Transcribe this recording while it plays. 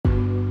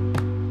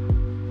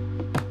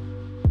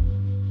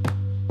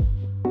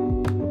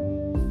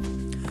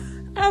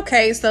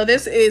Okay, so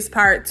this is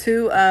part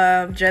 2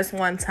 of Just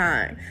One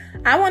Time.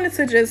 I wanted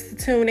to just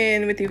tune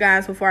in with you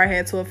guys before I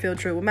head to a field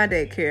trip with my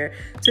daycare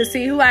to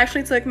see who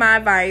actually took my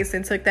advice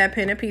and took that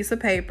pen and piece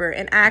of paper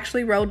and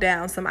actually wrote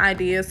down some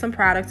ideas, some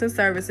products and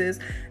services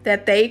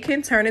that they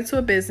can turn into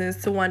a business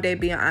to one day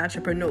be an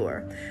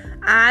entrepreneur.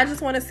 I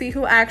just want to see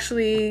who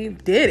actually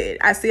did it.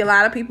 I see a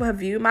lot of people have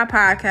viewed my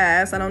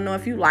podcast. I don't know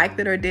if you liked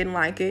it or didn't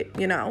like it,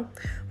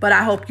 but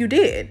I hope you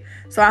did.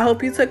 So I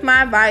hope you took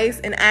my advice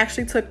and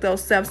actually took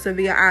those steps to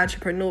be an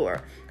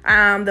entrepreneur.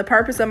 The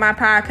purpose of my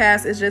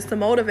podcast is just to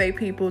motivate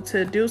people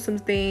to do some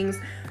things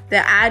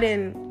that I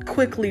didn't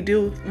quickly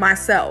do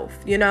myself,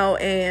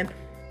 and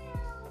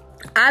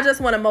I just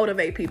want to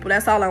motivate people.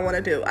 That's all I want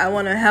to do. I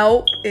want to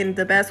help in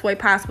the best way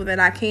possible that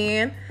I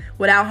can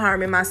without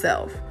harming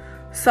myself.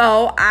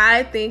 So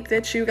I think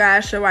that you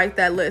guys should write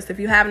that list. If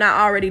you have not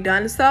already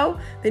done so,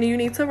 then you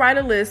need to write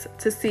a list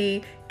to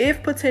see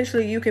if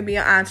potentially you can be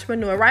an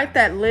entrepreneur. Write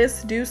that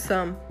list, do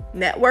some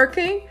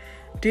networking,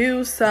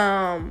 do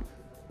some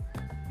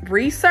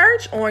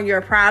research on your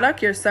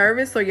product, your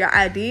service, or your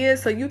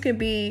ideas so you can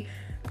be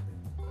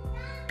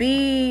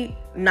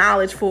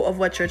knowledgeful of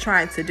what you're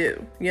trying to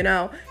do. You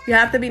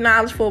have to be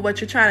knowledgeable of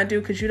what you're trying to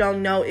do because you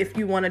don't know if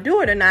you want to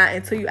do it or not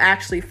until you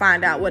actually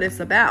find out what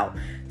it's about.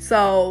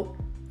 So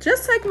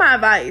just take my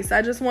advice.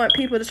 I just want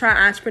people to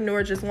try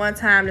entrepreneur just one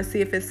time to see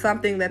if it's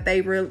something that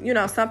they really,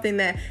 something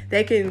that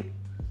they can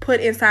put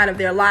inside of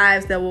their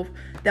lives that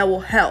will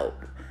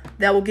help,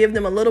 that will give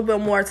them a little bit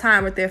more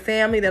time with their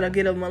family, that'll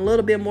give them a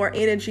little bit more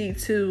energy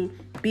to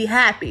be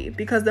happy,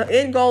 because the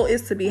end goal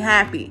is to be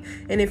happy.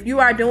 And if you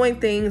are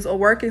doing things or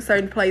working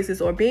certain places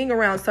or being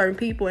around certain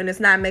people and it's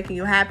not making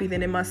you happy,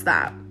 then it must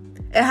stop.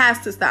 It has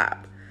to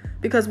stop,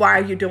 because why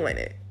are you doing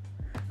it?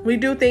 We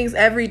do things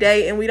every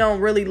day and we don't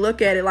really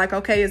look at it like,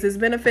 okay, is this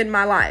benefiting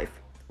my life?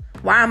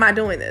 Why am I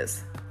doing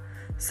this?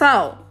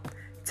 So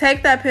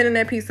take that pen and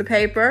that piece of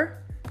paper,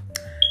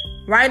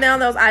 write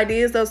down those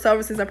ideas, those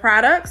services and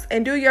products,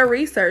 and do your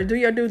research, do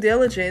your due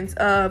diligence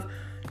of,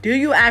 do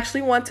you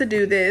actually want to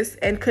do this?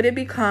 And could it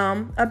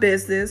become a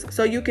business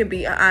so you can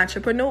be an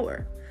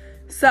entrepreneur?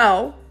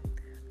 So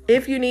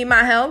if you need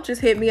my help, just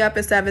hit me up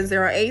at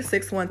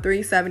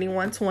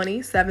 708-613-7120,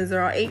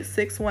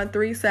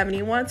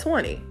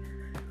 708-613-7120.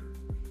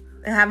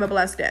 And have a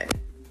blessed day.